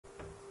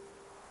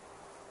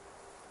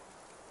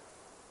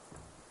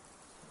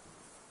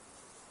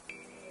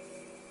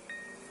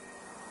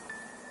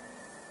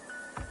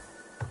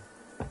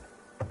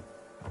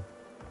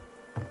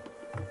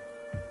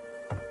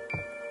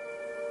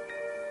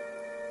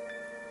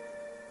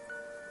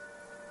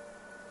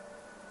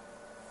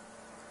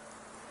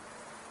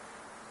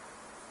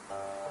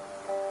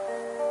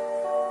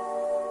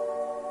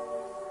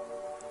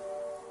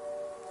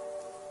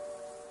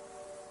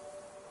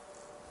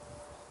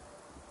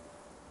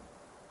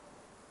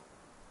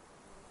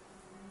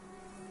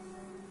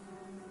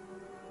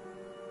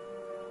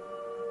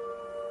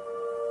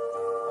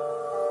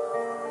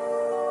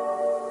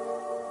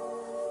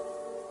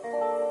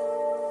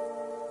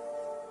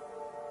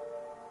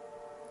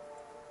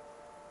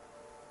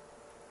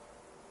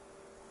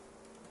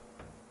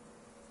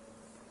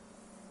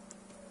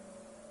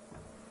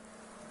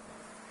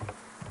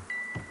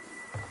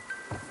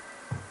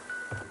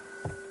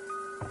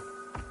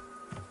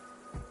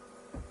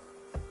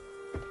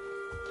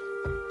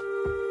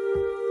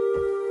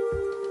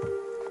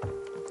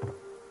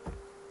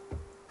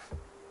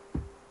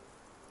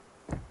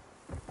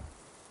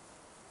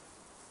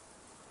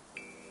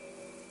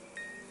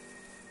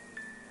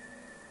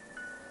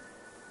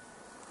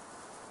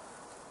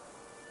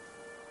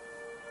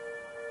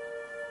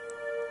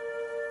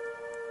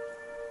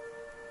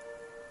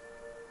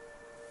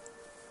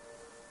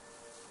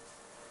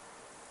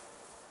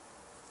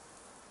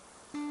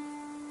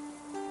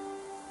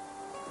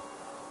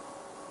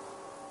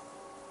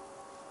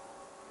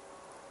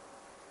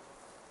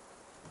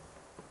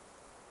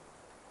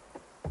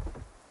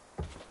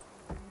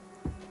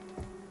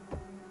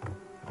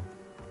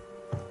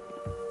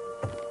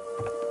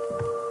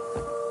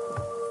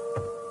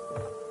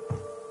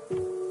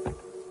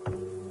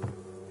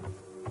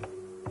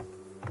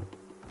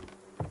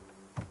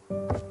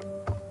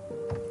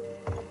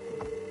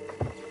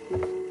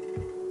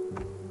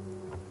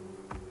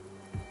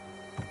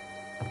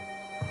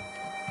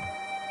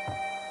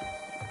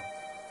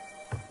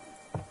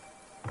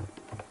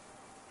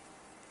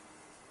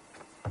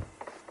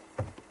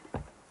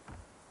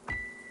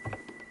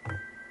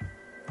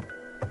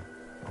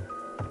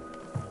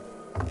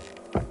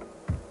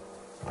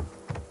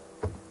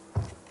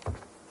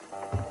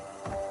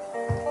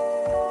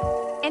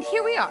And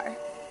here we are,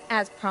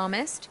 as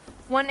promised,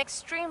 one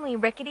extremely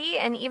rickety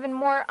and even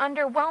more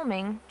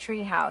underwhelming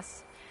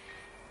treehouse.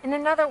 In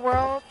another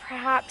world,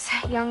 perhaps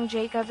young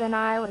Jacob and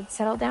I would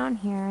settle down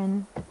here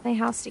and play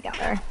house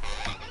together.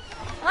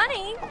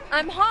 Honey,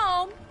 I'm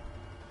home.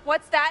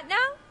 What's that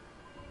now?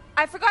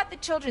 I forgot the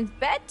children's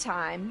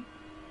bedtime.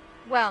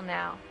 Well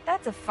now,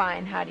 that's a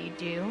fine how do you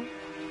do.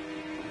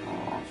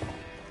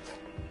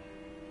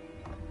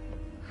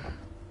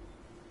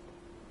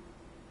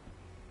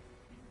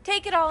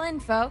 Take it all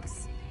in,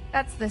 folks.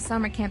 That's the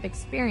summer camp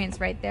experience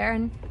right there,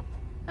 and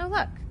oh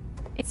look,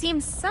 it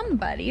seems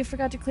somebody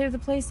forgot to clear the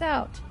place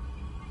out.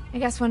 I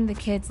guess one of the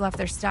kids left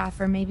their stuff,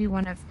 or maybe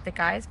one of the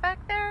guys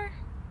back there?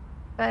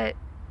 But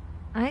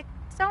I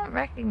don't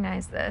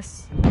recognize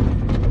this.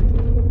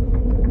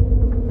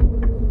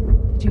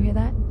 Did you hear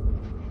that?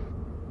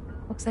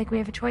 Looks like we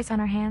have a choice on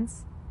our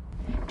hands.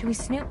 Do we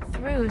snoop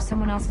through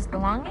someone else's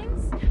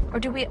belongings, or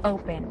do we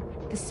open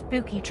the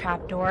spooky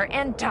trapdoor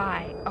and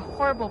die a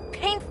horrible,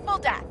 painful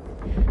death?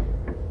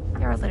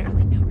 There are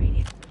literally no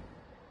radios.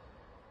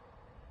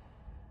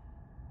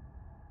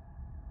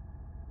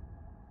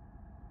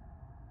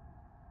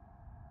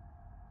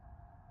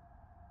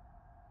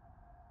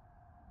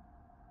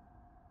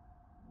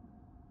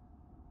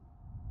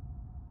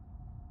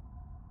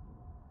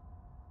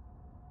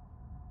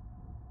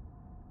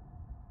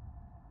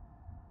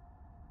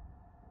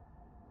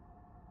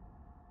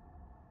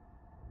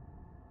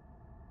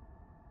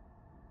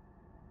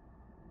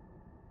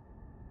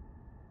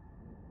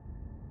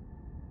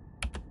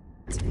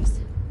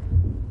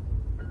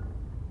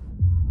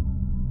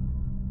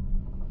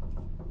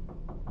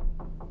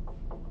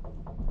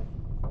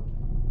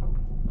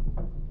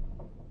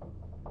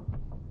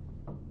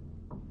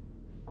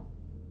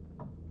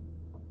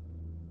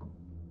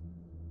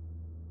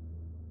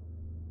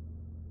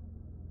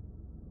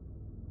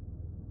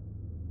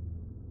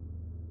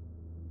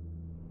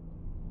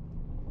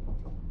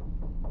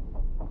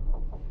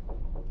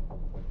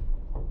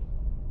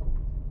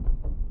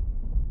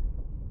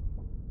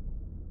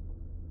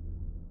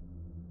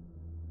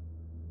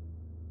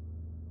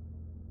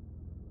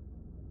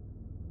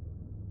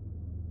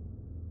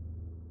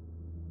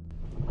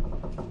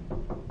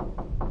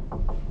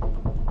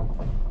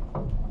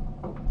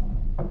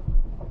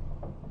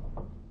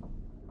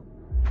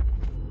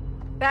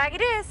 Bag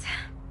it is.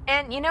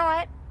 And you know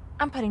what?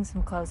 I'm putting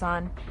some clothes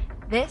on.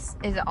 This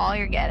is all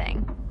you're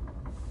getting.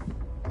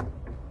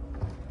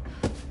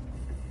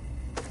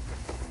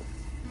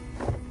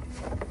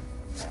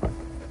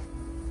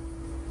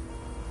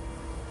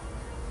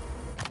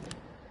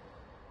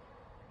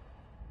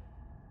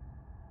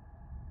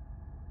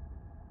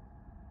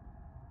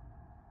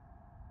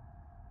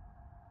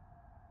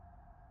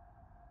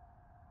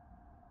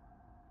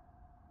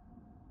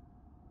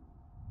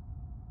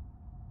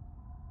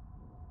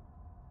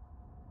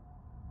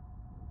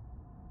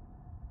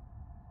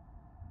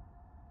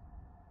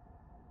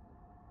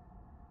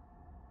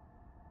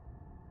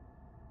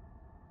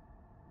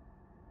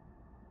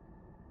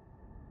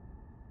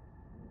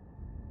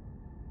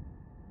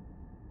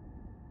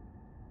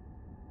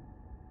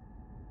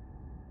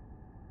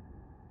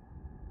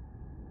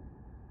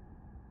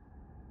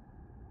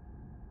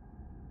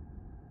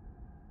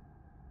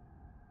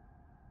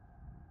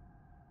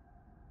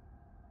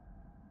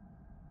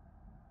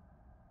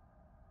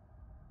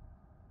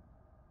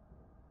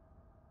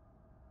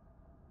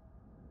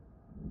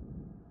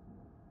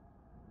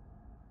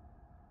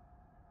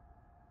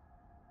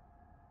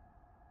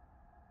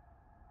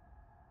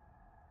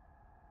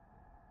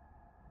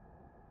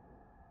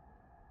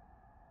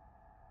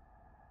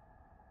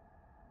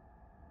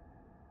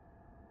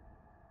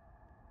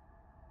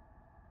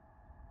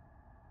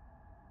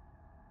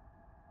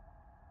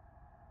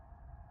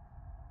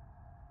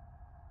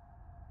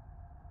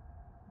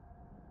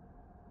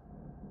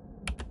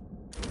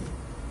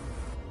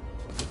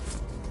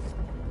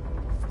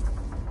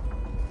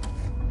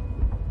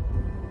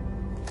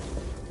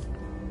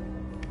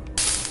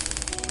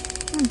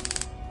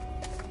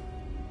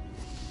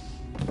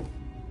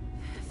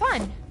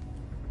 Fun.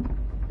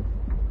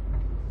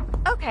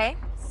 Okay,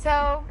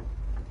 so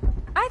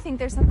I think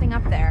there's something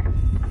up there.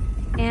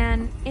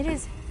 And it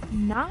is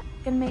not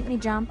gonna make me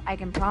jump, I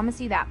can promise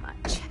you that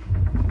much.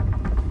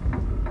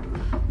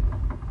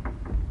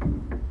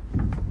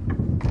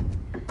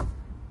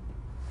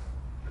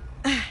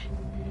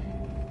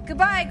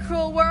 Goodbye,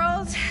 cruel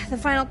world. The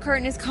final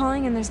curtain is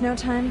calling and there's no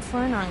time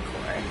for an encore.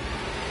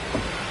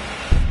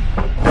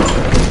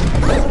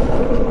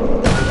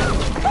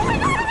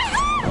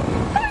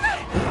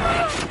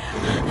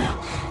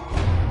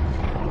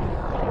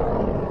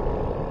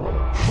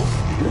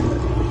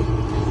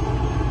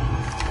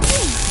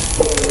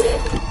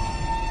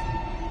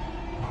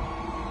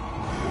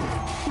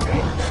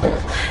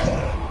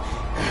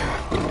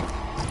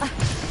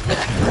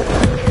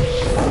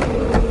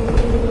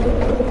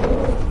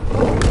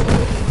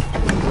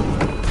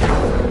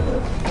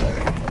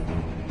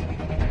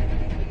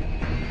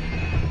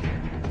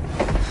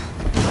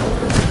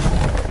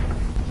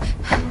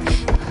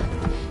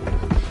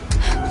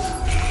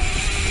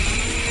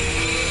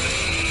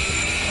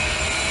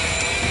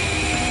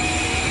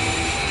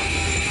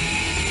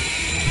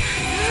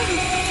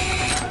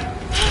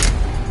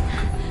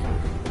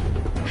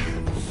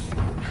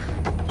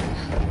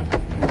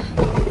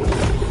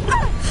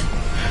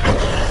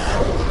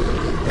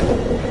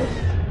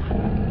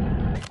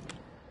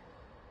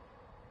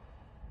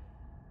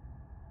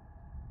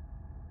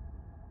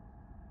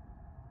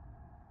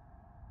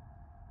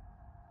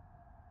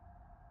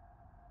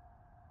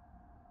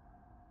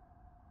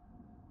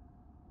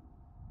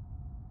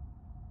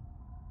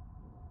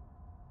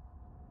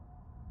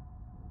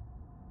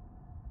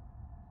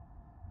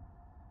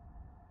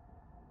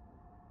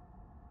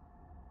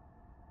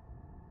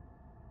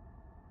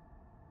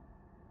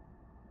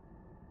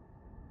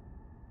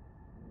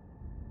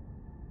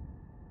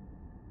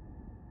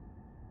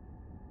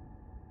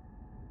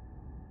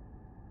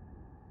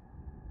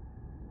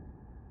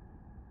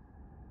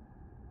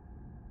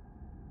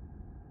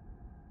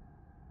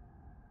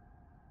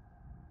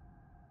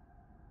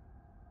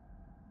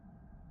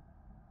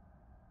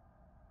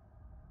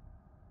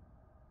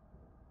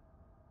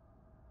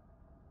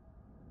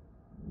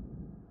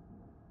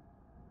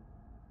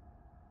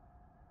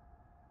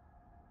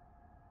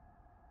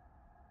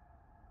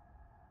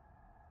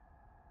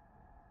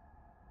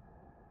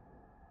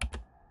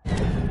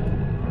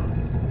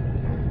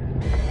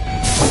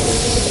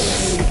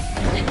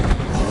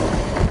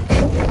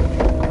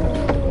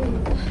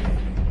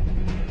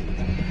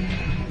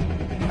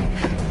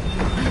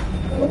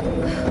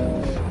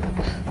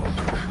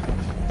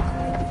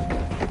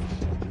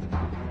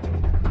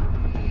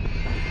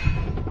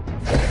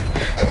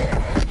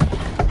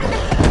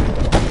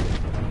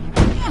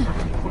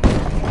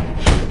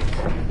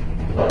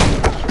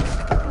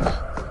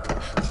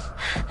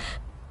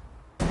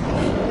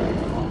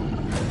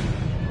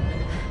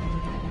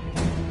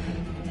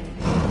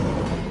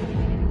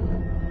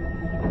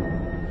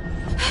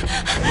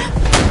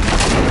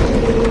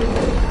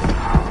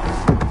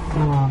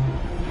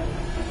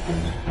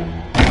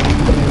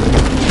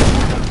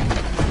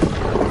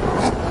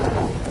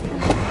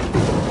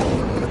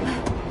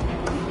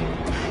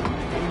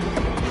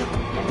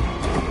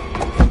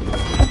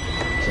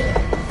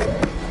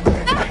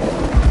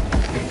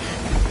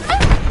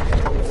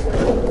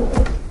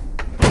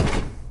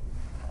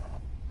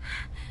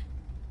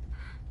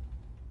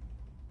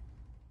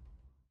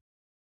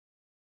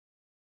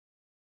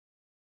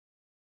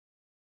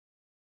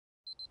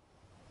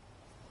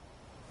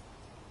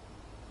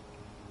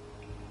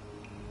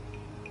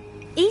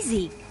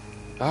 Easy.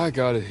 I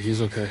got it.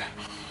 He's okay.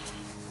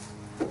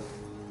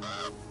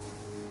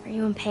 Are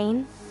you in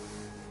pain?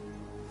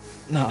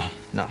 No,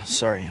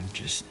 sorry,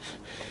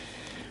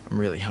 I'm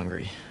really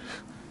hungry.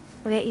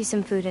 We'll get you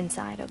some food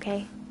inside,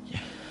 okay? Yeah.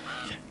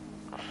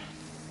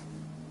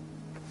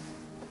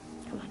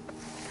 Come on.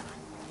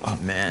 Oh,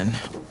 man.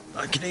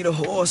 I can eat a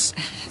horse.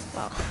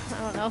 Well, I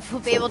don't know if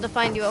we'll be able to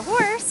find you a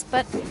horse,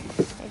 but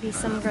maybe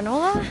some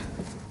granola?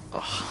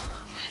 Oh,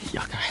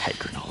 yuck, I hate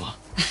granola.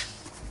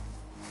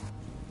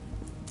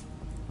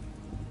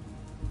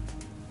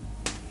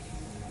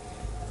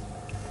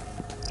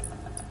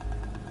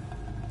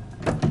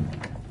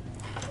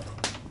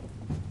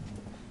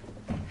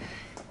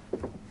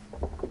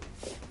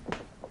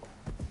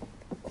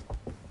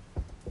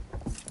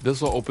 This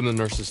will open the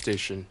nurse's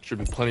station. Should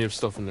be plenty of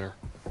stuff in there.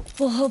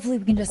 Well, hopefully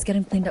we can just get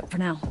him cleaned up for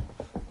now.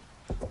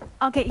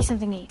 I'll get you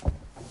something to eat.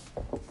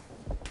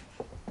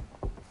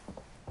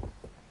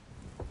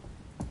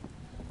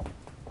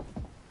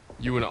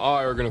 You and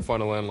I are gonna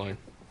find a landline.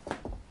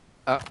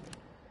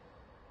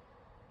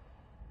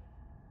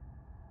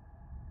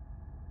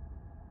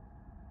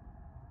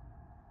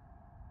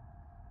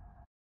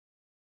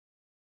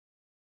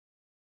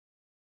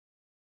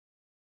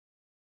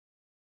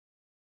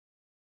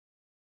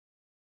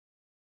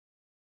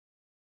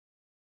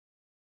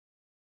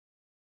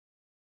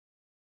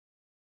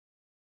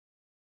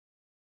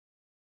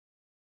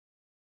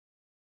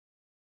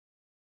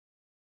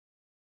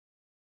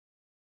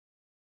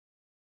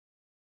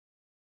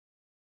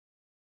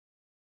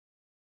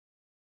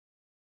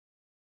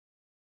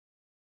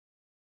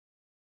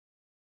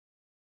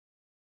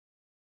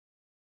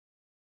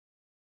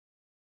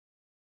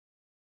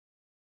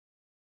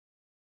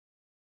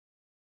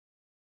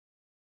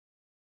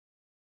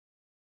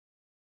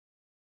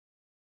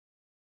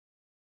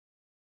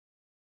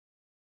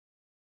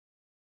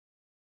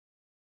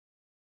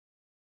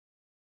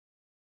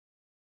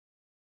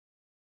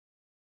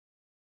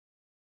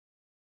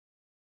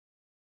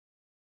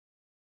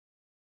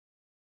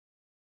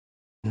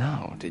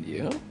 No, did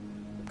you?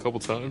 A couple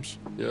times,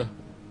 yeah.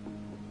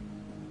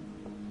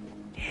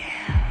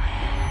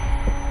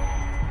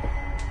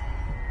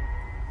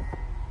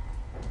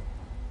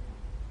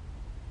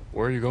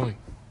 Where are you going?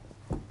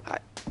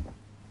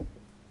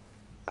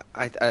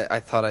 I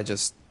thought I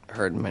just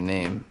heard my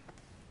name.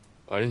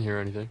 I didn't hear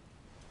anything.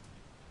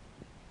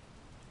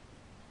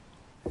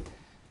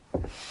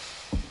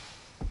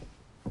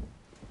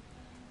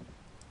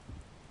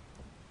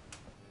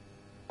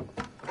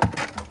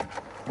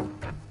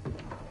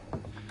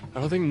 I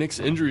don't think Nick's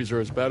injuries are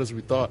as bad as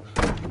we thought.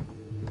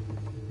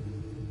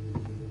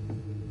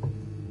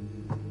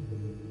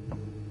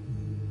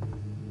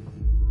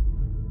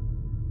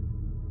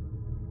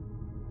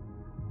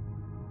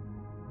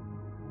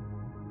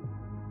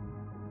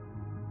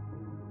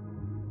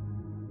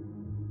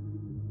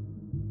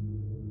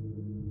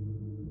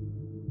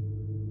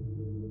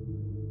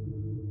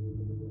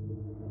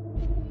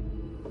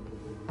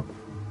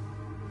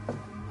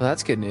 Well,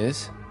 that's good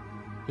news.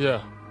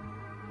 Yeah.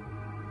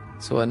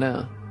 So what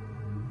now?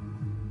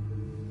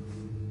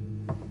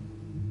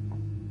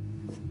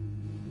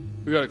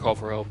 We gotta call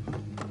for help.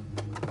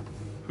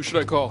 Who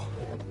should I call?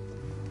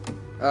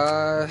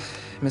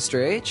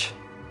 Mr. H?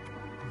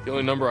 The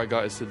only number I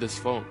got is to this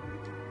phone.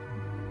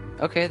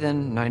 Okay,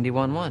 then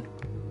 911.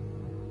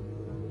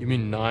 You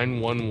mean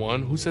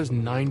 911? Who says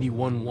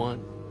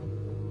 911?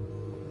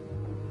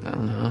 I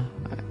don't know.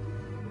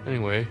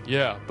 Anyway,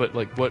 yeah, but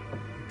like what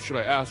should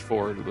I ask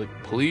for? Like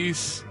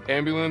police?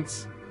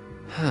 Ambulance?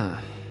 Huh.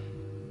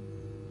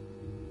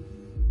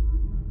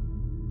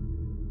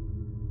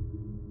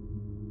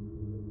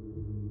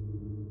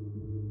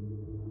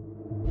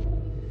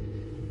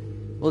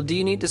 Well, do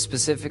you need to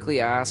specifically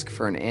ask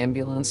for an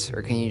ambulance,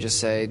 or can you just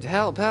say,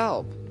 help,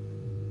 help?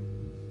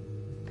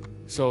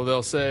 So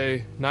they'll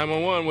say,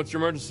 911, what's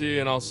your emergency?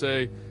 And I'll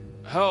say,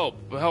 help,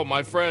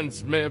 my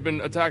friends may have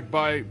been attacked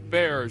by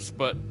bears,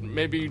 but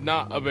maybe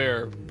not a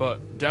bear,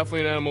 but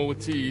definitely an animal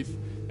with teeth.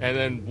 And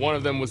then one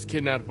of them was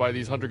kidnapped by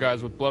these hunter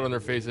guys with blood on their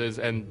faces,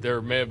 and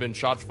there may have been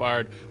shots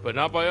fired, but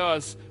not by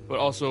us, but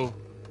also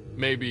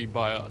maybe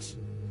by us.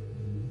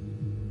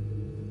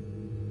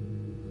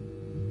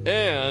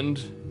 And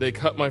they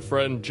cut my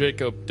friend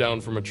Jacob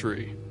down from a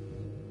tree.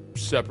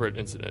 Separate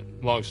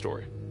incident. Long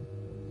story.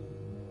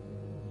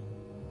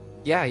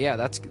 Yeah,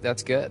 that's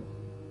good.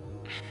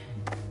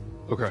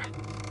 Okay.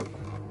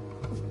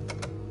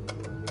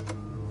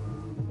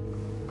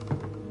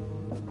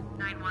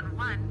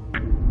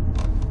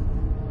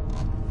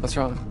 What's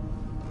wrong?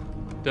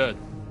 Dead.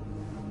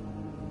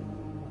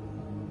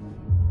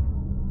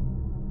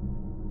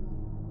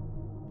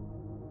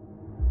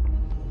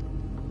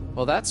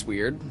 Well, that's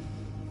weird.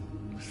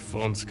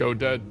 Phones go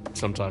dead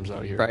sometimes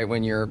out here. Right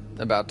when you're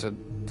about to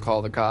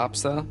call the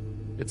cops, though?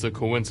 It's a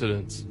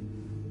coincidence.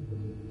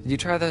 Did you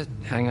try the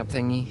hang-up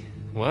thingy?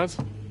 What?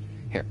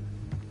 Here.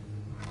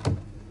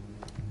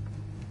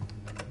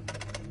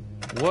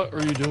 What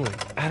are you doing?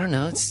 I don't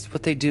know. It's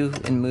what they do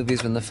in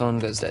movies when the phone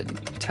goes dead.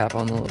 You tap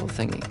on the little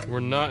thingy.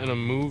 We're not in a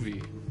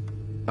movie.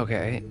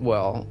 Okay,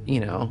 well,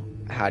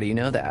 how do you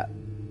know that?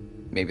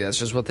 Maybe that's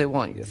just what they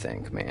want you to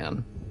think,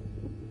 man.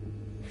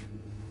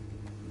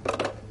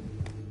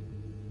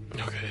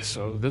 Okay,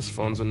 so this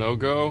phone's a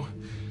no-go.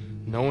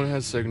 No one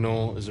has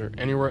signal. Is there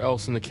anywhere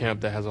else in the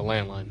camp that has a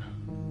landline?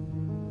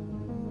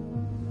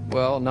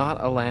 Well, not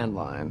a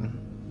landline.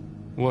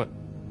 What?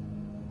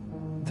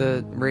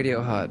 The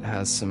radio hut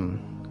has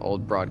some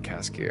old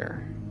broadcast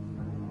gear.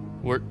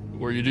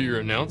 Where you do your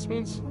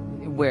announcements?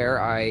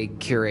 Where I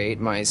curate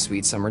my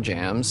sweet summer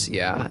jams,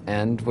 yeah,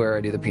 and where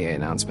I do the PA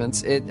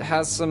announcements. It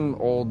has some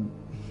old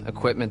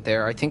equipment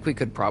there. I think we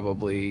could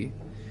probably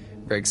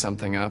rig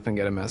something up and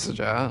get a message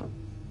out.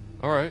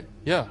 All right,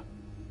 yeah.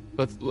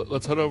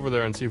 Let's head over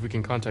there and see if we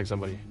can contact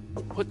somebody.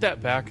 Put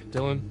that back,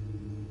 Dylan.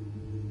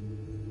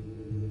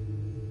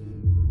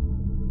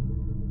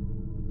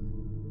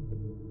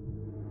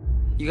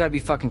 You gotta be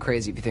fucking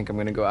crazy if you think I'm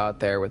gonna go out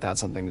there without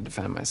something to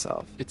defend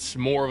myself. It's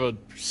more of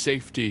a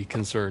safety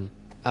concern.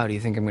 Oh, do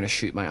you think I'm gonna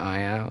shoot my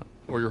eye out?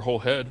 Or your whole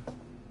head.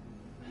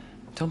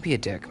 Don't be a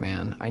dick,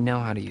 man. I know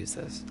how to use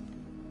this.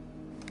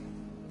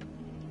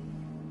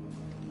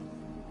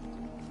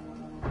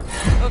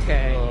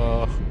 Okay.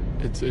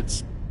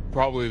 It's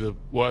probably the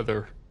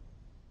weather.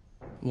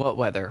 What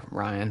weather,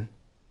 Ryan?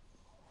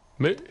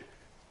 Maybe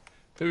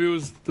it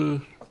was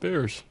the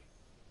bears.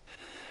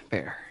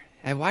 Bear.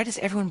 And why does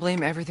everyone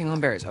blame everything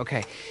on bears?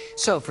 Okay,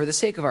 so for the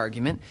sake of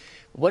argument,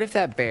 what if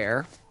that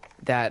bear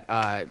that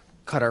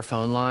cut our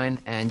phone line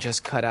and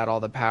just cut out all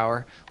the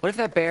power, what if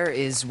that bear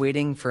is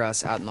waiting for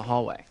us out in the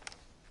hallway?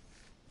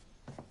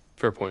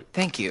 Fair point.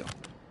 Thank you.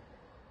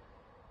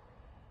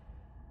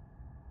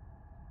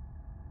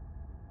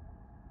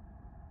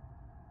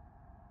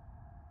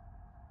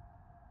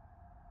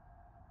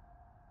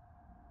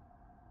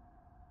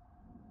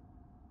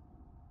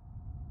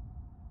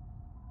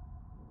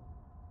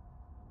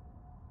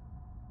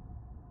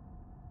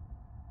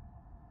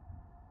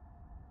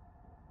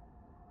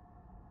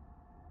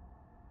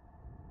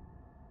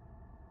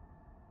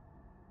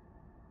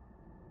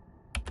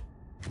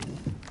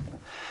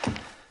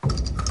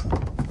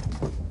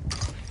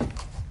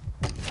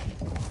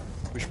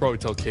 We should probably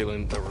tell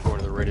Caitlin that we're going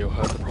to the radio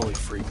hut. They're probably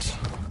freaks.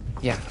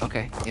 Yeah,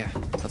 okay, yeah,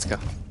 let's go.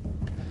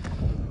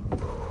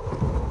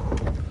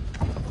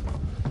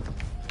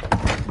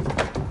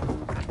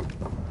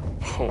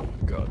 Oh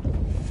my god.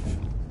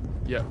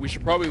 Yeah, we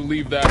should probably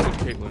leave that with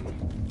Caitlin.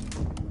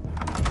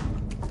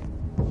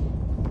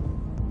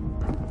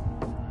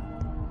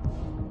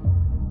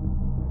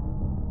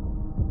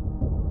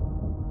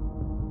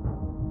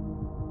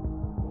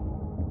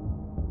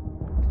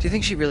 Do you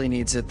think she really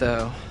needs it,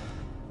 though?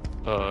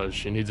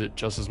 She needs it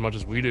just as much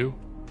as we do.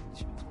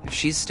 If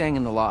she's staying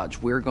in the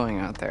lodge, we're going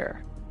out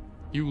there.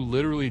 You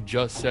literally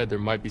just said there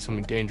might be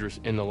something dangerous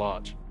in the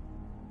lodge.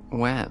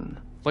 When?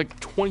 Like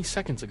 20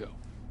 seconds ago.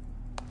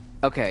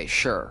 Okay,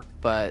 sure,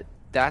 but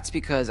that's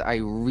because I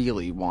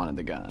really wanted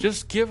the gun.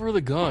 Just give her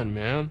the gun,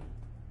 man.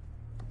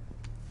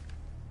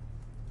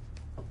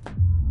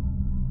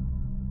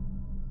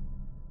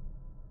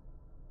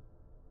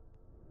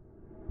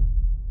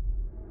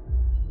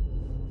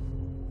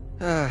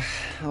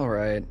 All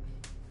right.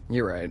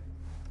 You're right.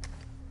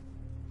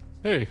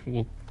 Hey,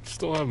 we'll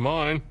still have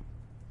mine.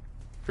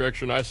 If you're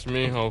extra nice to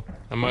me,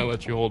 I might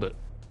let you hold it.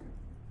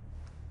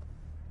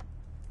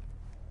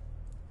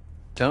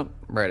 Don't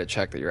write a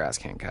check that your ass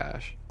can't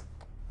cash.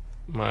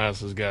 My ass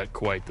has got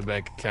quite the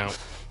bank account.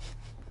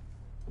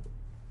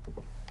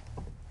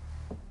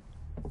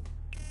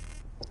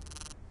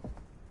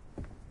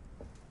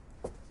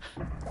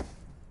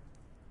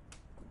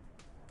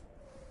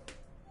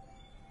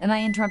 Am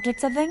I interrupting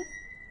something?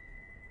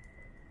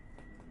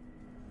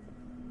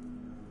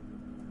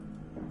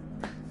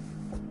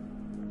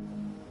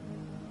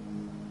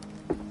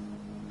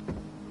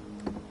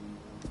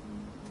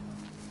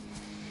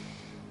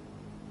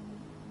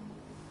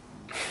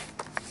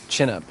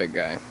 Chin up, big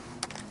guy.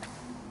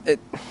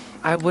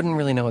 I wouldn't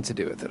really know what to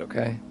do with it,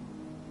 okay?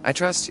 I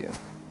trust you.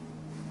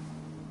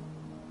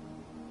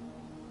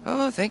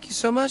 Oh, thank you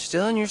so much,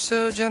 Dylan. You're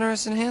so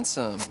generous and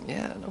handsome.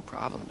 Yeah, no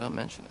problem. Don't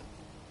mention it.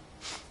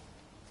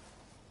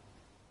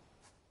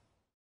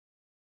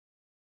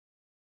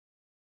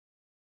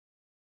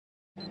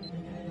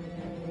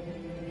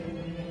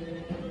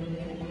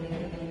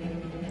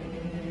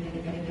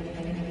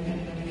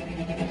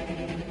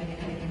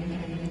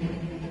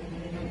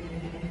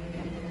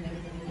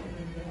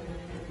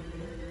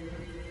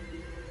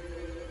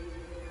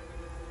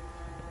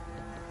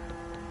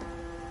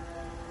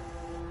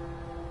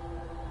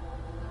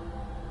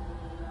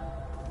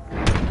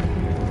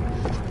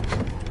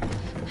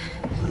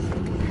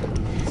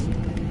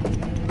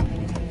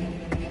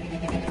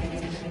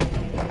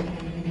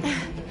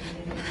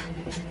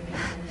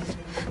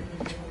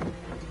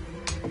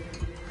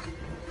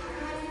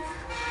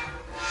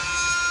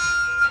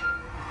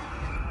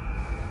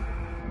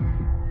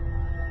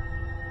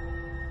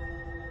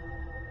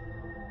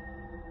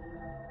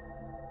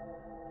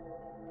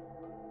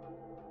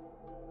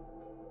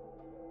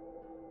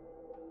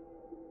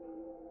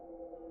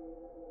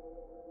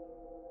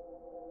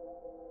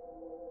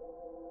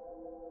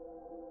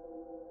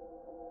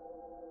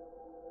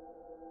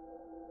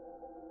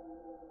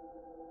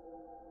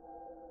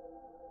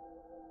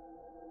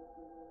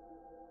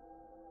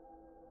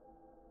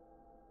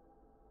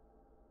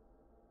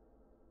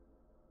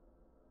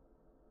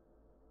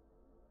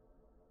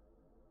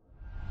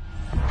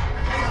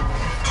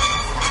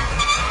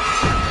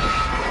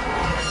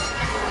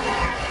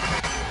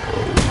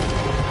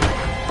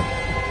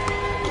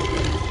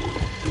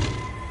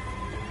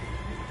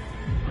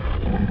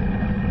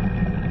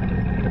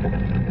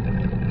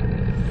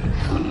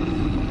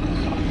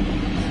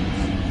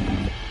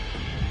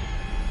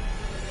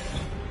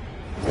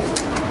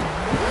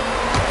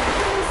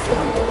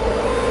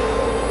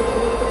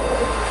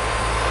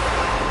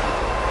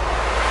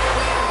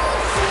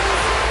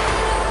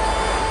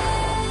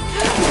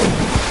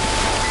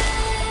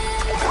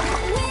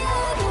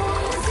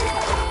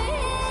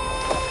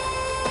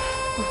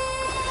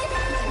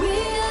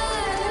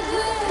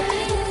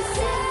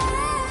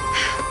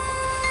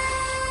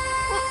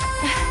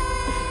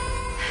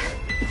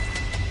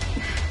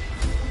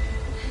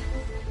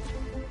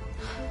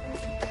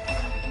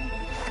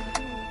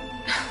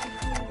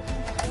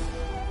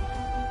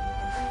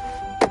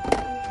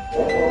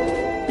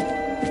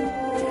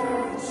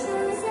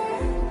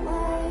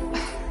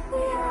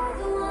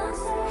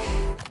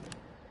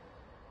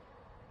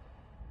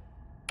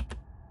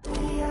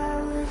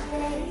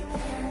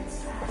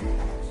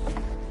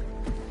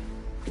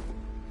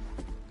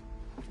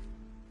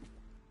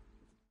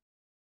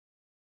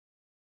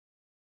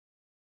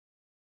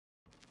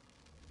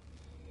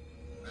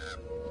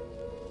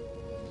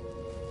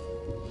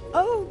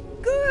 Oh,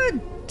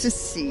 good to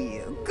see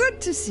you.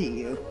 Good to see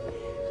you.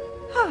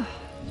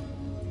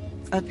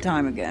 That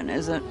time again,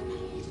 is it?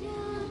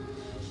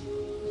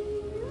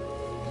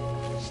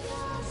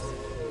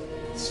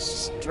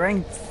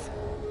 Strength.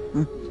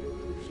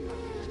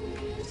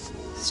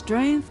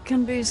 Strength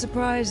can be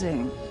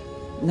surprising.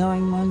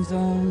 Knowing one's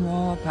own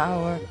raw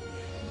power,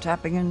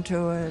 tapping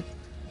into it,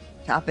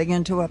 tapping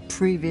into a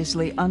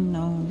previously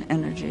unknown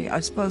energy. I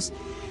suppose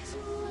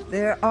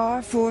there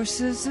are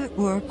forces at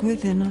work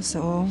within us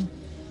all.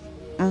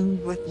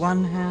 And with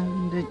one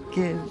hand it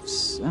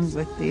gives, and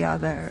with the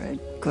other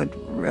it could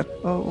rip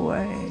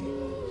away.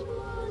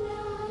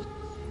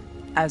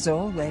 As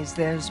always,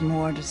 there's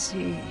more to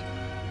see.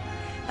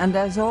 And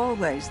as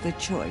always, the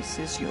choice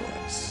is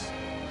yours.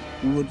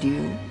 Would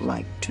you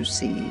like to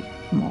see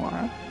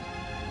more?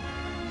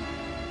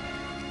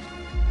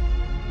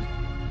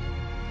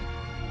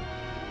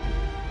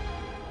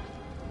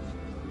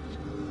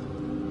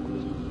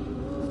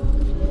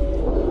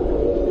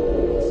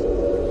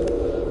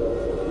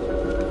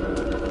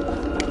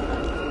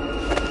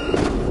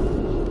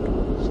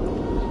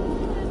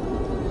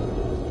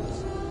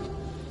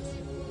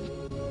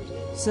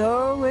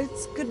 So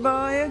it's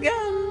goodbye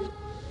again.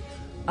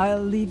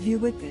 I'll leave you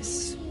with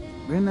this.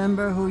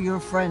 Remember who your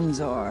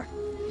friends are.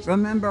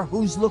 Remember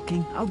who's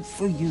looking out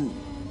for you.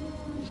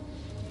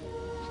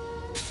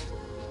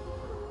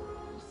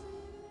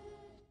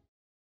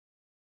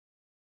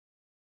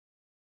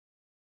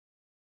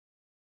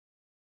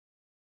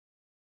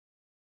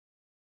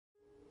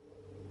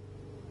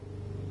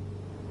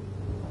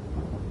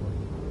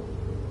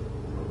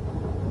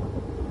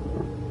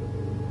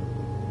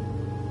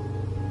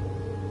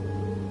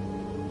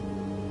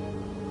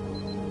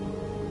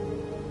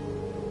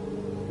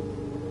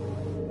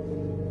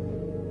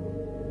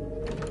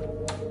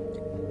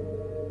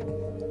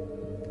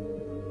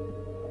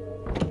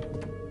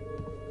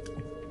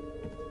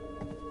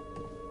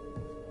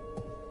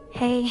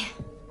 Hey,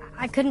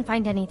 I couldn't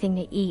find anything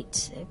to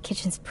eat. The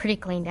kitchen's pretty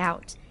cleaned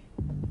out.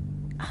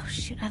 Oh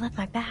shoot, I left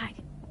my bag.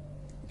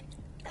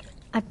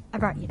 I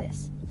brought you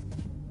this.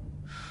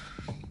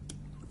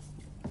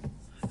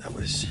 That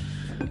was...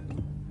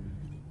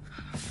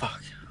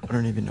 Fuck. I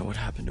don't even know what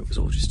happened. It was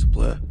all just a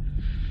blur.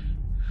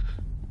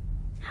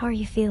 How are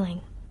you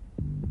feeling?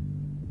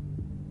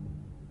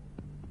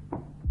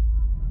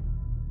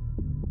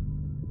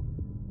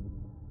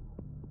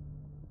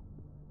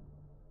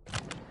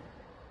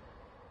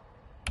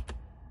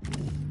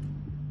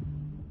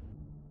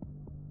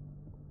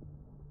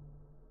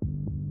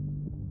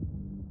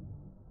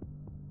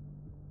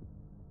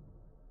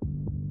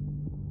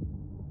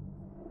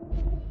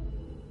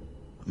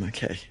 I'm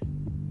okay.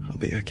 I'll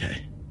be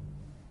okay.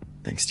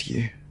 Thanks to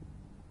you.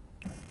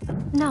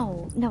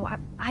 No,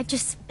 I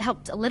just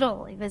helped a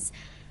little. It was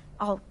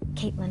all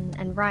Caitlin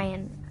and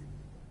Ryan.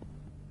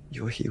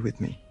 You're here with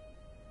me.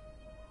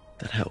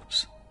 That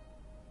helps.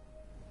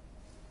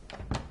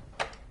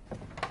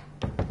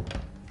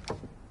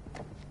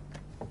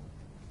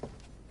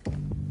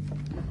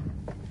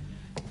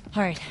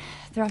 All right,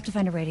 they're off to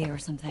find a radio or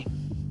something.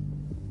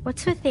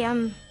 What's with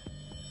the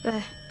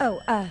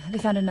They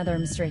found another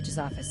in Mr. H's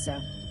office, so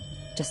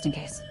just in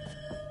case.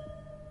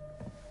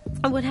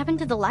 what happened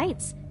to the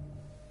lights?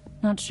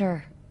 Not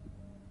sure.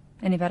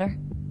 Any better?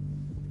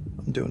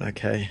 I'm doing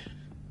okay.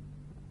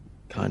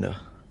 Kinda.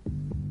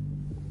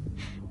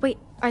 Wait,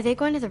 are they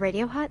going to the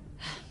radio hut?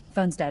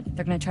 Phone's dead.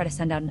 They're gonna try to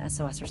send out an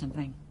SOS or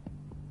something.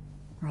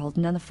 We're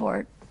holding down the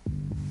fort.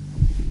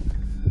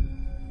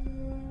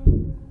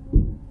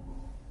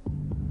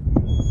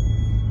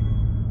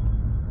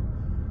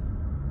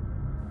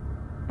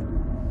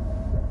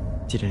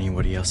 Did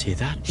anybody else hear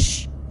that?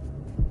 Shh!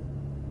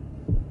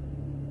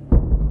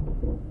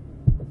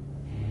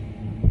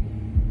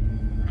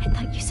 I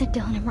thought you said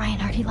Dylan and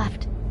Ryan already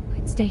left.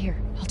 Wait, stay here.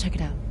 I'll check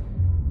it out.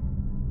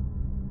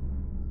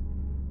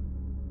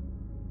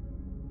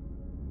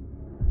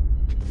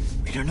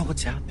 We don't know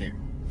what's out there.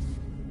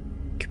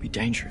 It could be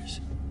dangerous.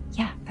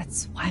 Yeah,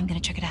 that's why I'm gonna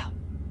check it out.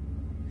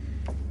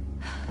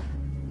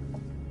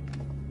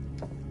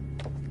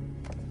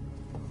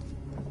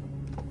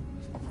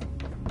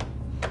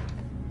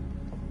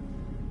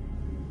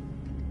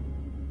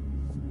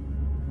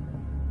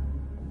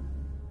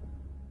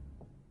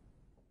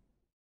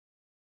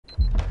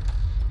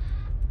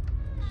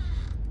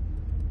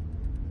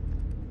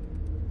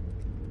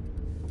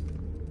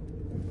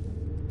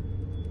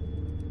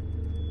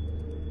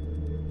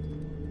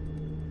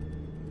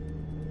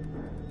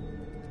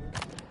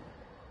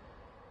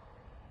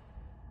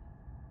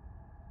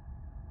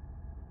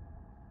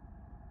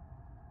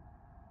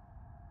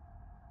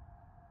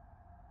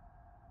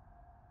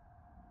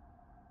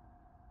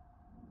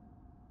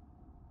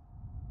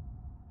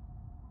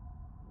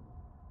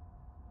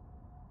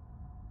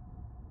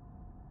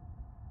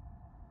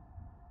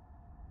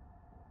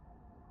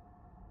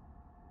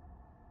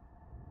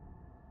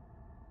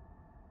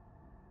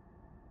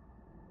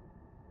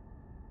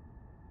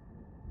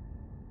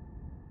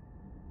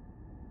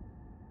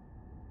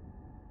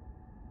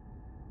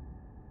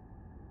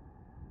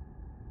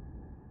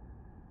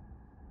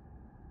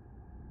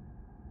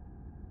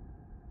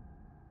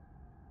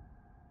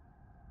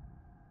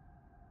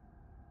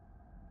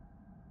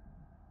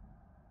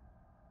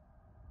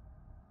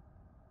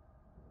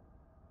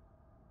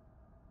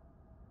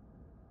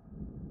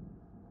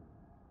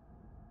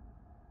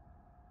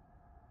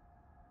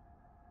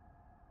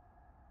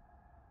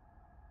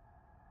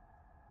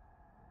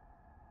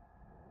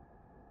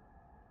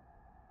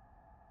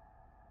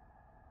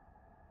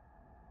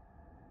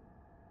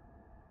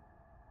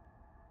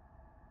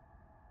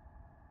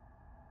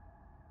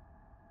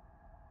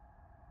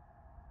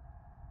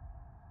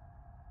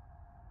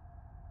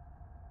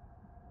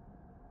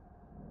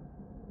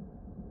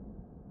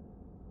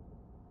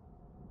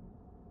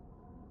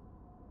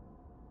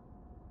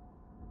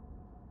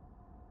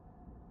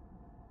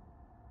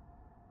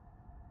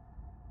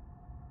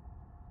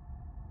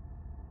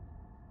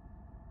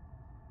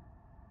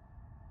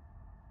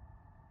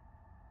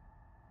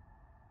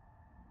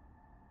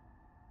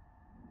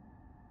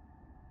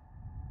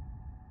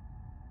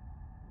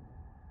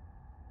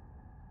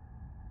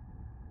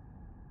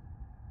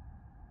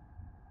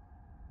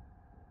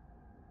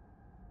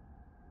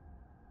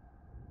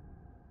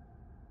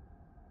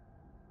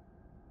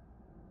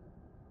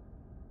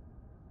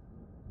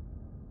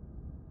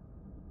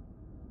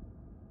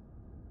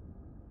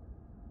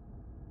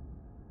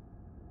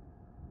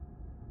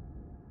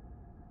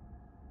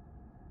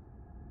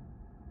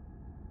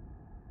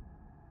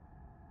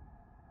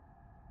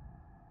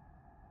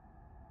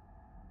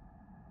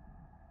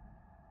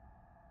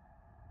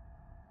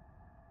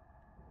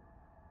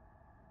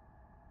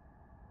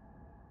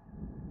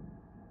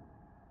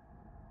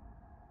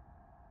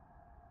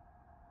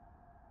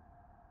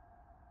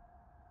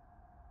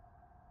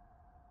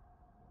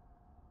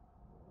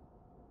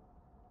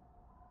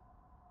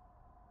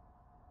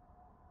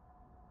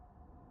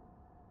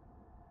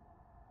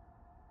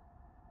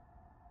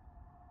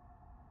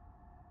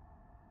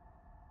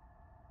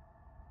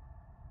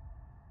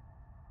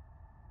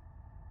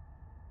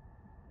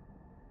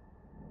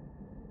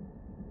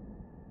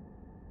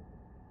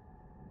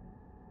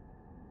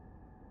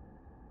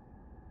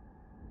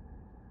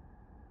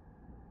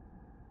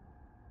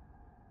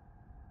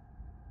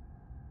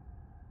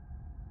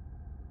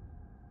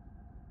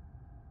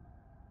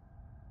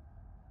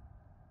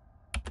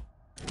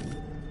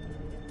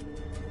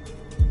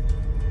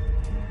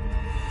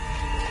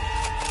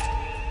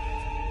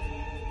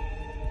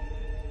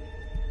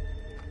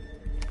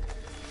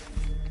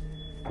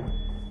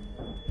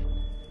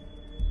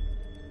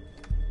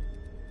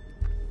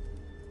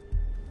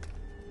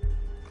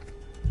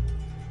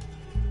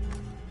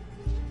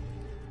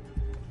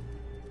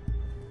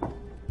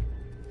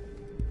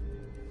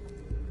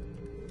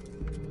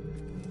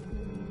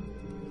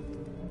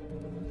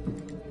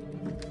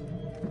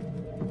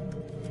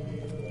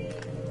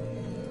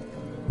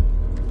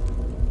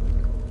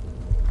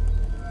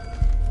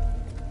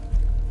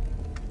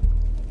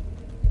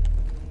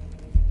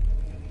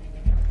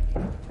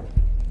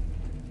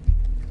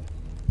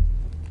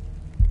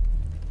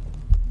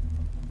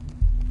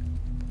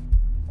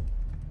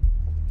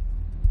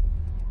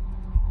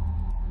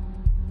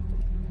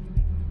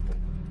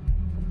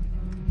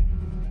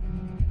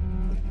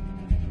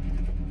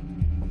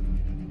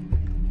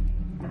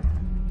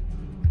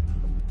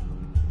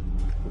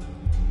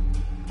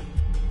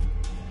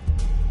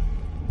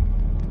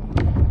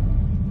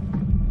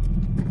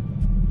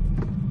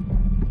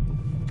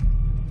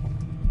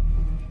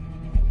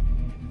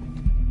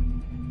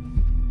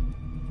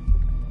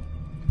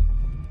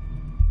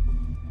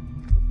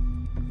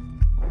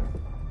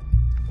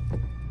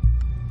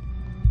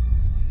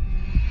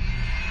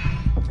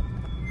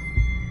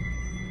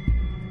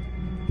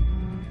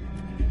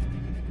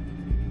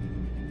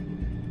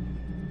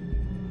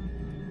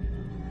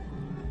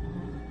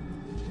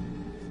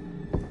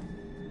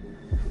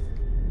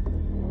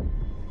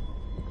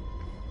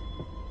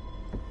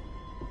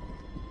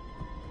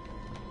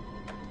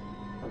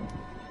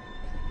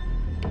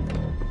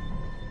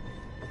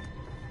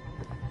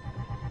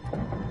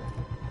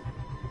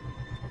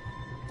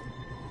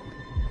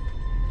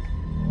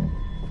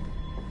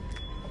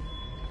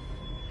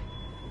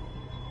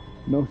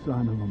 No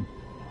sign of them.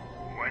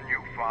 When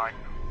you find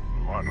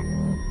them, flood them.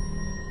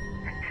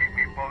 And keep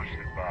me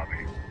posted,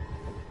 Bobby.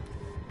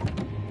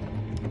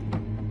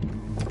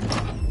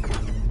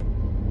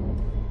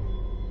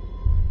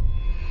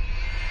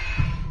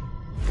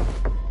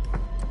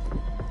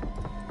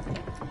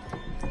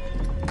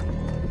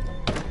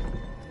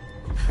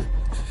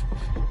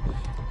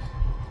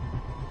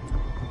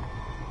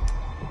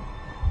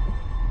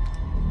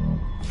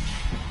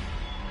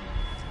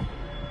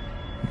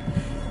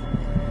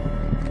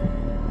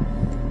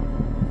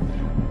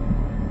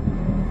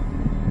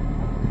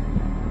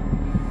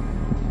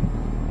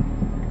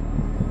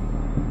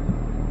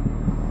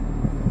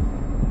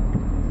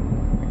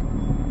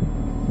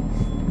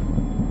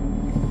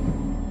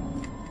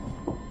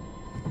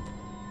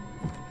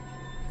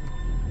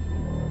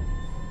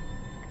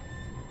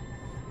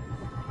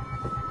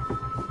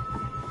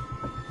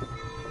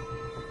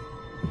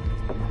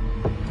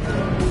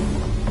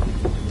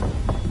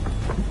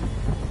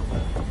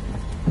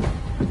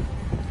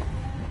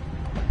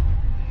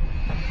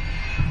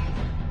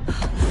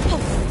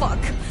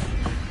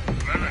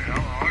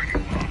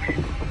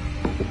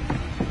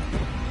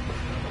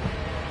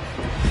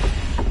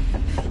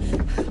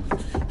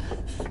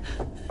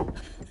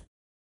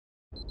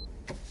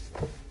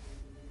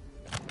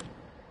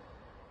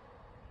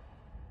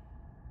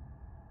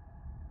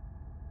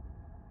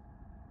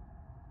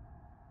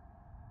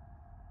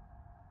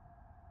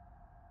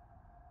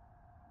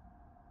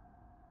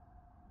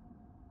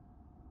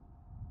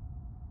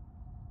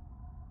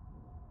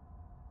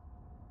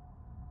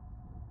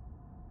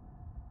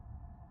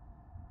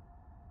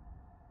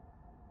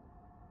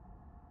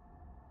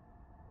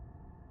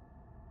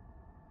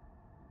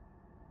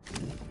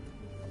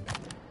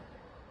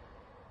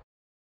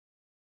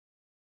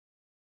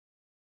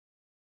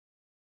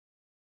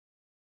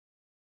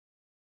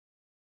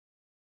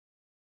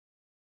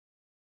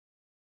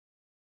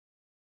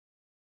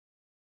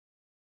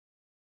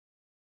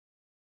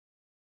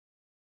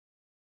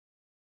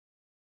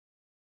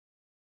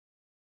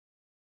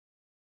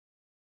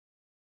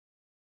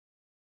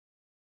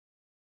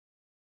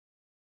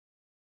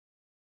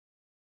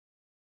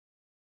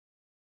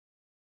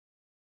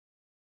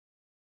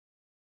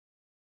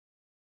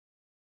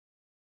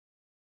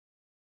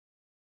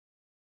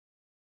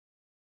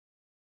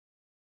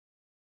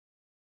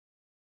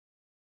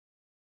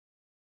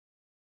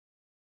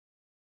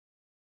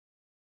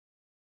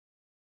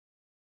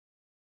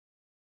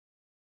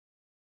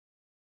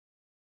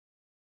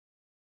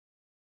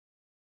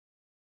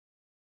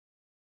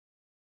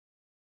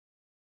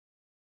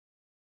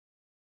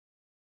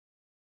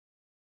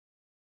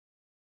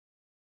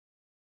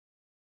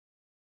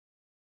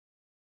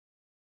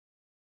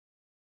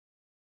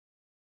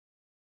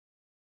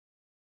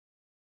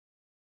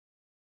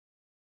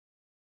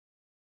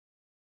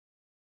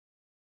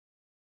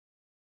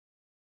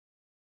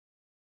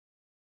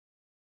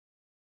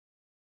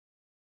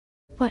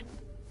 What?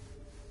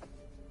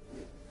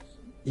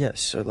 Yeah,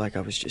 so like I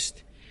was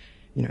just,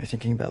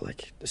 thinking about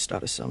like the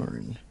start of summer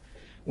and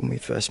when we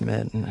first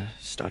met and the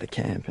start of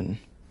camp and,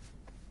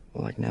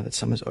 well, like now that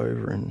summer's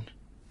over and,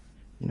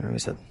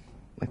 is that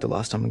like the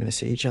last time we're gonna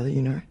see each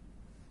other,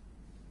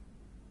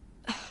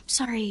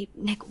 Sorry,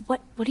 Nick,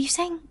 what are you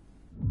saying?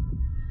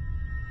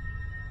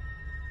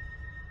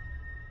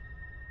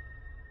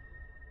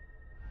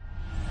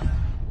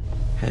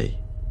 Hey,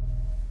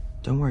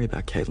 don't worry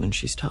about Caitlin,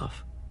 she's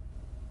tough.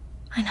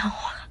 I know.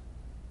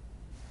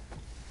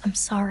 I'm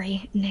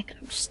sorry, Nick.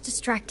 I'm just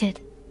distracted.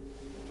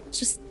 Let's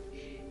just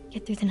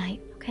get through the night,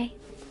 okay?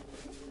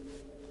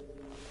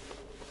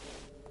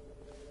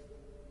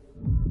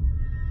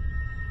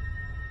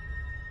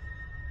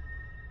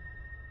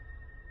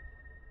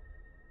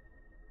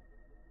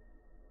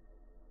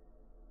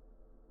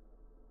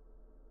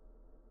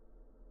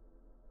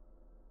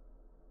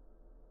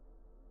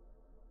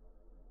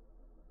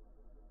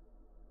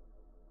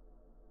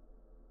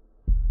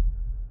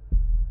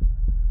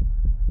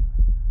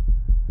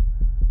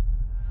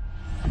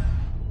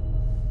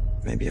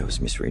 Maybe I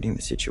was misreading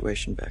the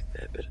situation back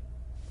there, but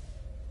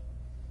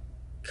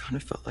kind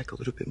of felt like a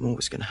little bit more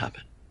was gonna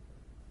happen.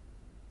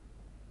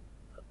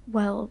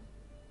 Well,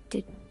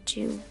 did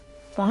you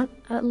want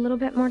a little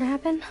bit more to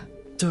happen?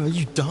 Duh, are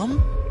you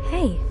dumb?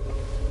 Hey.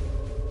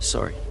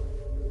 Sorry.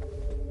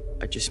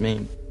 I just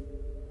mean,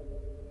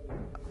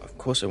 of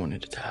course I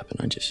wanted it to happen,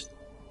 I just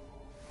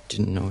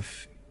didn't know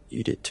if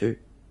you did too.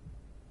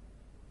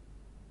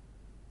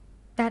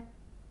 That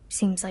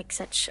seems like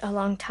such a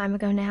long time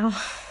ago now.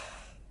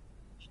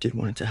 You did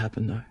want it to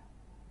happen though.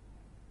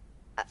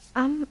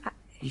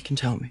 You can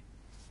tell me.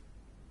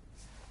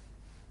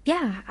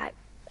 Yeah,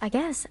 I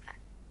guess.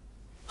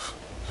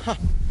 Huh.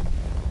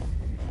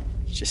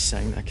 Just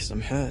saying that because I'm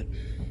hurt.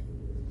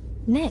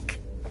 Nick.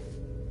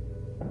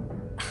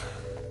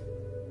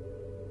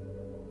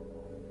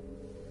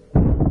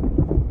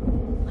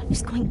 What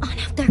is going on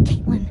out there,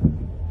 Caitlin?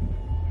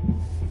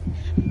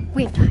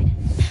 We've died.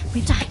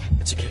 We've died.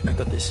 It's okay, I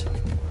got this.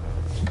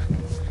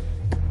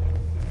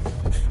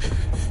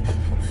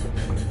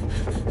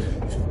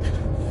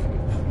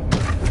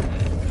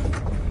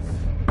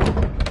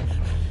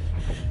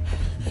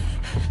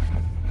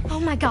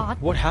 God.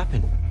 What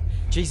happened?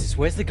 Jesus,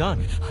 where's the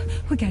gun?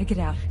 We gotta get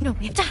out. No,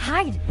 we have to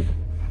hide.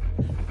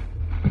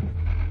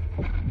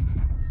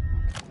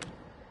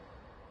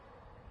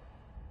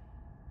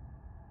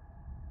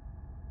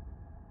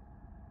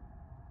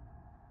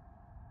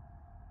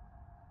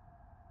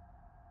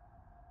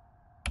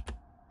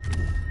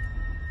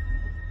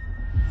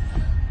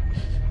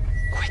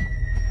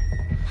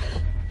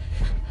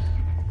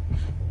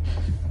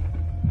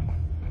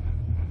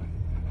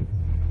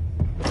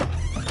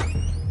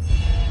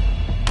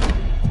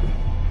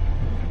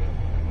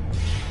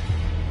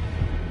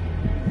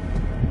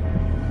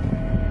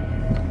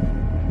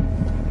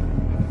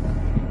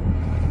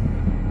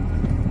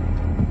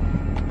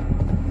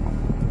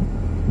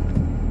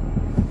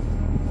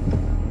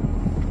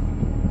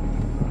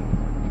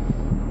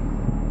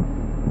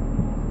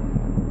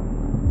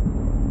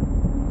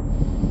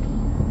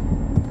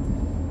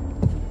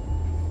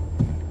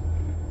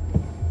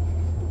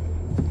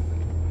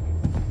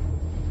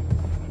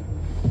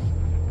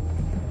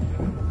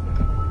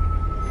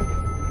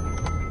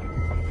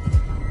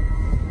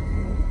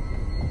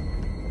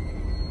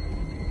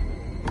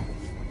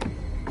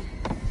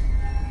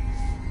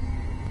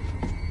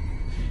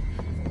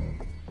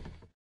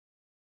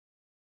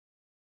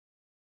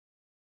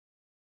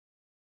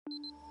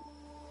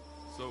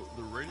 So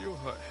the Radio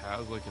Hut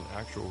has like an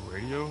actual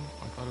radio?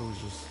 I thought it was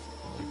just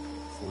like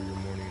for your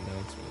morning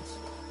announcements.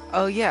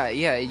 Oh yeah,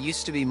 it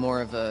used to be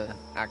more of a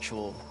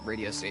actual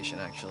radio station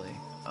actually.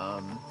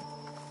 I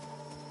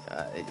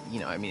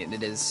mean,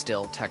 it is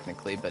still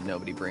technically, but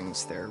nobody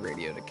brings their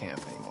radio to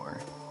camp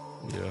anymore.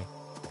 Yeah.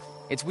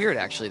 It's weird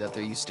actually that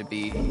there used to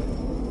be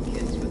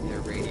kids with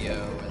their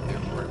radio and their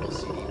portable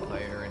CD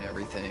player and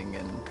everything,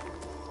 and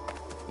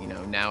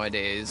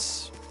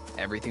nowadays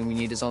everything we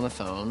need is on the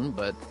phone,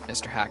 but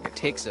Mr. Hackett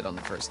takes it on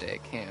the first day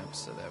at camp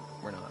so that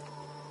we're not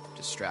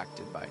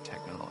distracted by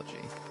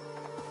technology.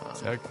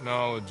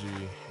 Technology,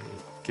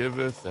 it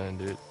giveth and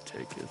it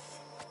taketh.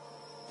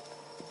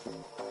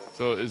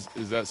 So is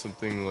that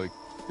something like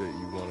that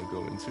you want to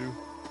go into?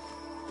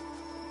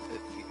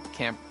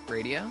 Camp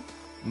radio?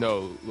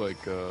 No,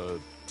 like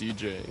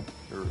DJ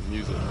or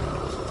music.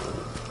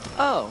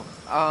 Oh,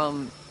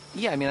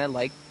 yeah, I mean, I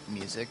like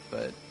music,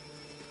 but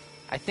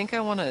I think I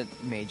want to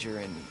major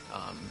in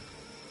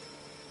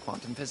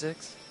quantum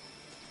physics.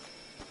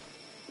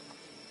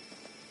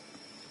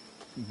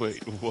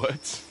 Wait,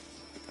 what?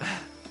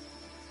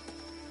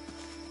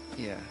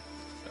 Yeah.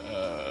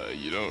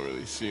 You don't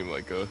really seem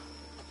like a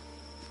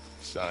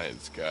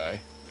science guy.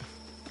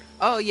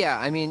 Oh yeah,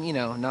 I mean,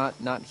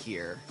 not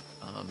here.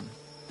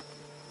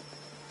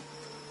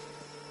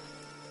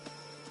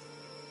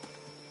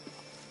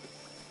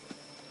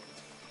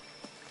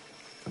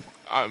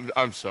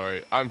 I'm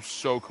sorry. I'm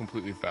so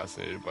completely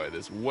fascinated by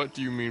this. What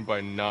do you mean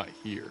by not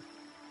here?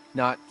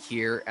 Not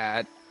here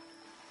at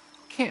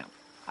camp.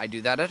 I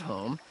do that at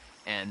home,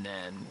 and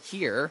then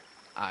here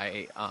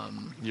I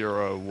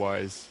You're a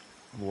wise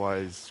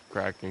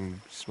cracking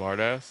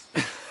smartass?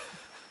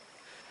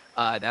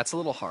 That's a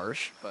little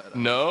harsh, but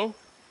No?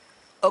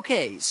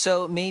 Okay,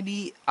 so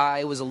maybe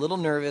I was a little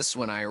nervous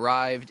when I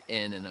arrived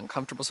in an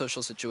uncomfortable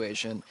social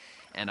situation,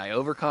 and I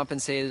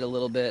overcompensated a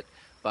little bit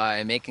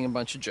by making a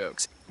bunch of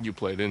jokes. You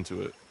played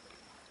into it.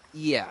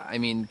 Yeah, I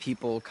mean,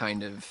 people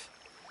kind of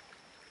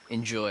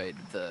enjoyed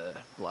the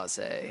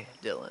blasé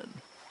Dylan.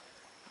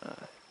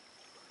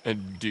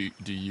 And do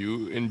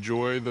you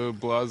enjoy the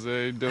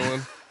blasé,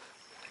 Dylan?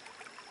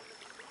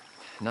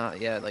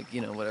 Not yet,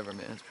 whatever,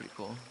 man. It's pretty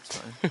cool. It's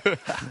fine.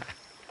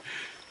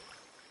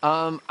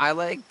 I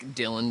like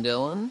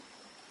Dylan.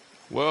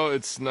 Well,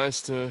 it's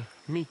nice to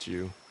meet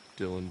you,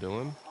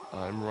 Dylan.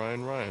 I'm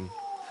Ryan.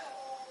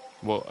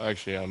 Well,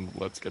 actually,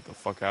 let's get the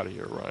fuck out of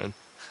here, Ryan.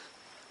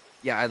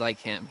 Yeah, I like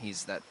him.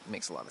 That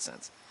makes a lot of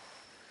sense.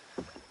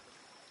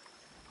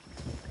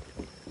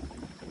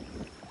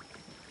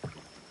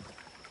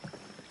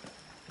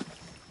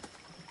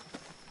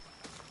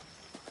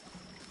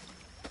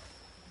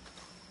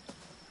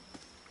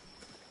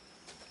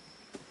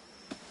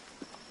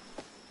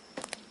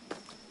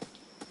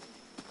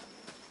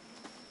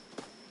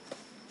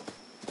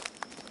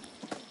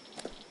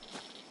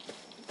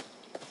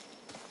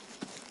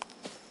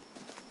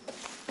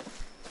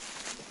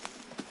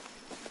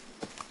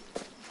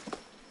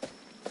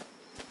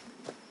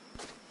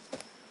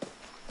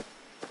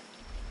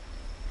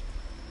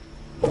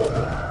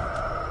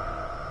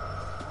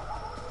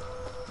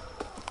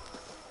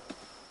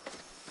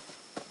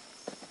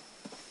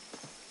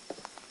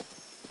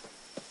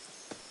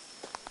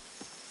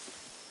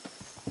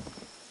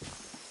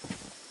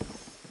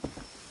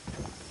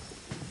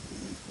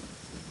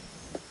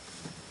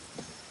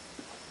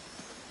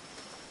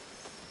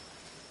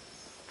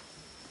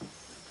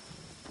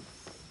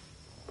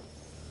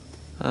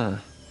 Huh.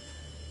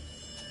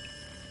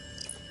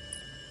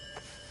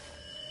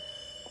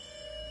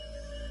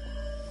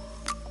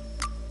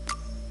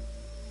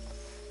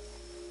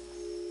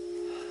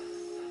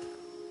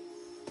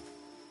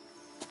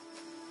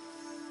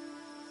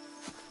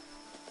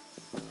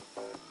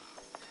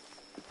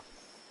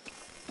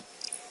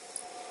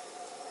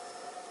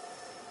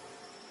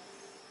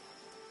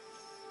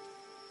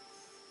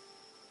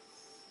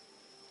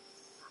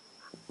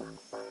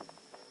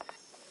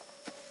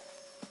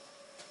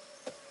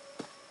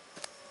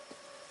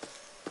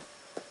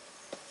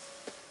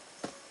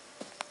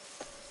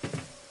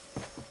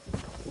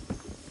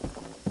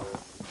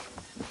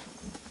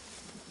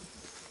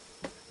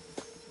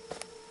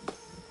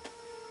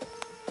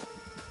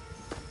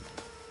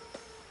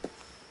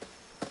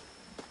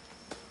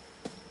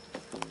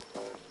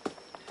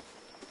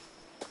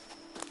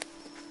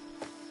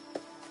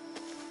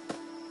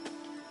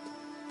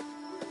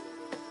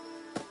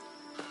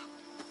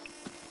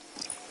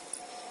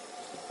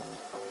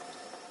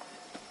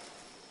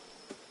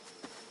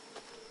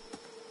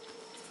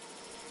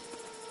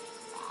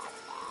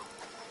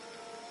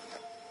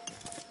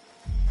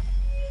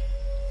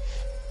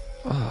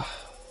 Oh,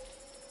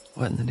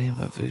 what in the name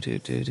of voodoo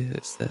doo-doo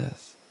is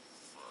this?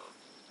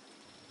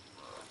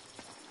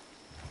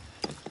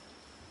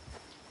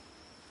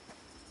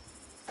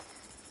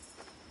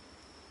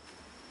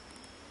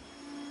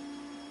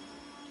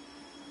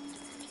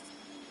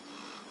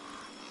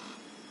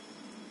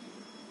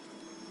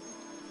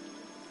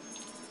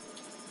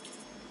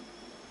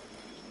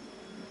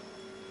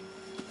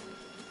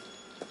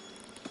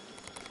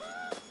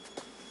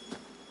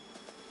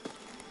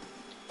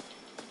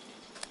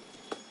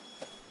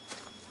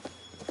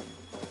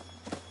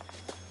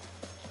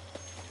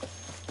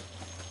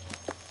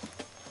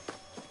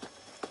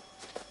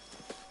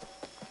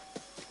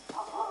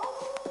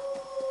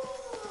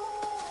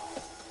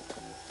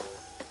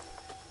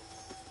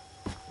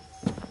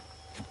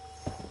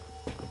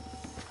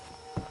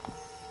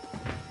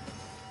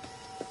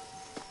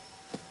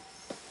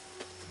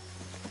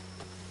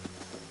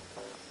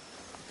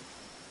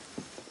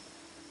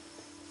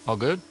 All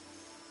good?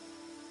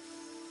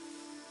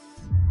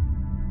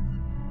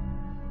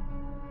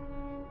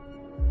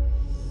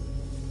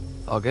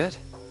 All good?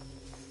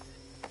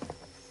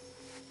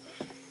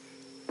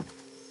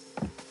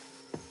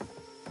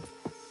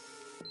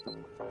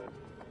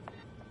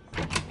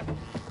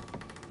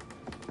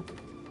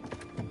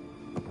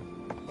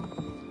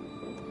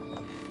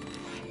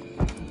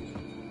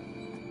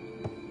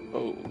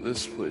 Oh,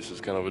 this place is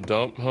kind of a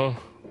dump, huh?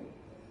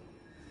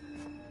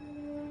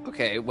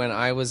 Okay, when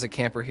I was a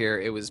camper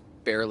here, it was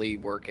barely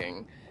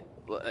working.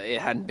 It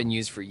hadn't been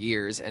used for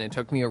years, and it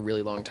took me a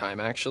really long time,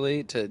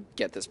 actually, to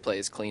get this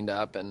place cleaned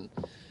up and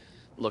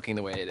looking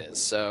the way it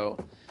is. So,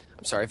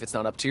 I'm sorry if it's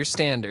not up to your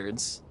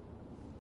standards.